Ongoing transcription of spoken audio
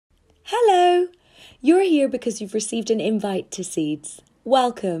Hello! You're here because you've received an invite to Seeds.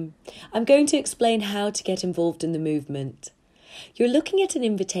 Welcome. I'm going to explain how to get involved in the movement. You're looking at an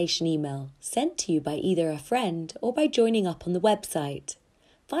invitation email sent to you by either a friend or by joining up on the website.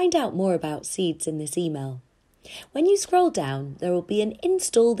 Find out more about Seeds in this email. When you scroll down, there will be an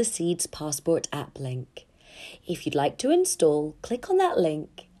Install the Seeds Passport app link. If you'd like to install, click on that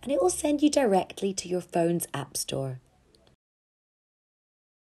link and it will send you directly to your phone's app store.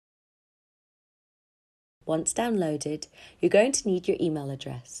 Once downloaded, you're going to need your email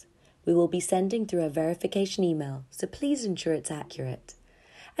address. We will be sending through a verification email, so please ensure it's accurate.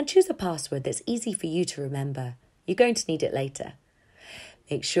 And choose a password that's easy for you to remember. You're going to need it later.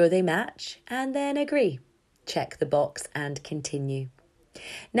 Make sure they match and then agree. Check the box and continue.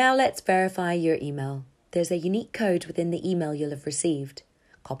 Now let's verify your email. There's a unique code within the email you'll have received.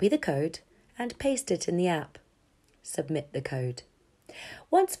 Copy the code and paste it in the app. Submit the code.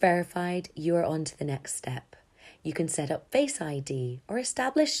 Once verified, you are on to the next step. You can set up Face ID or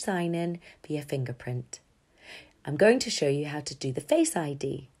establish sign-in via fingerprint. I'm going to show you how to do the Face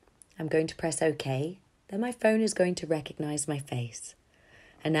ID. I'm going to press OK, then my phone is going to recognise my face.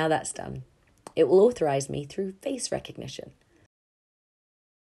 And now that's done. It will authorise me through face recognition.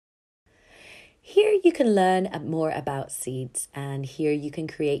 Here you can learn more about Seeds, and here you can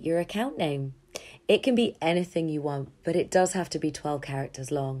create your account name. It can be anything you want, but it does have to be 12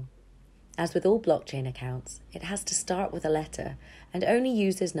 characters long. As with all blockchain accounts, it has to start with a letter and only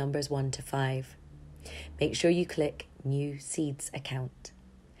uses numbers 1 to 5. Make sure you click New Seeds Account.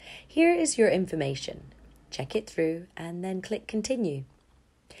 Here is your information. Check it through and then click Continue.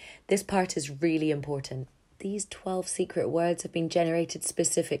 This part is really important. These 12 secret words have been generated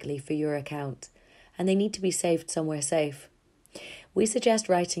specifically for your account, and they need to be saved somewhere safe. We suggest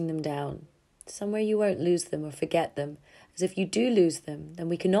writing them down, somewhere you won't lose them or forget them, as if you do lose them, then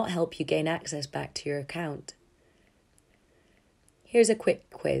we cannot help you gain access back to your account. Here's a quick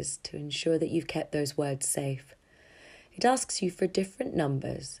quiz to ensure that you've kept those words safe. It asks you for different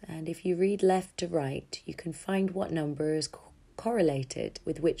numbers, and if you read left to right, you can find what number is correlated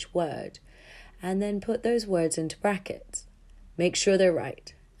with which word, and then put those words into brackets. Make sure they're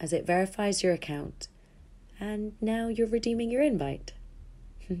right, as it verifies your account. And now you're redeeming your invite.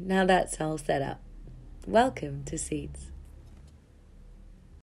 Now that's all set up. Welcome to Seeds.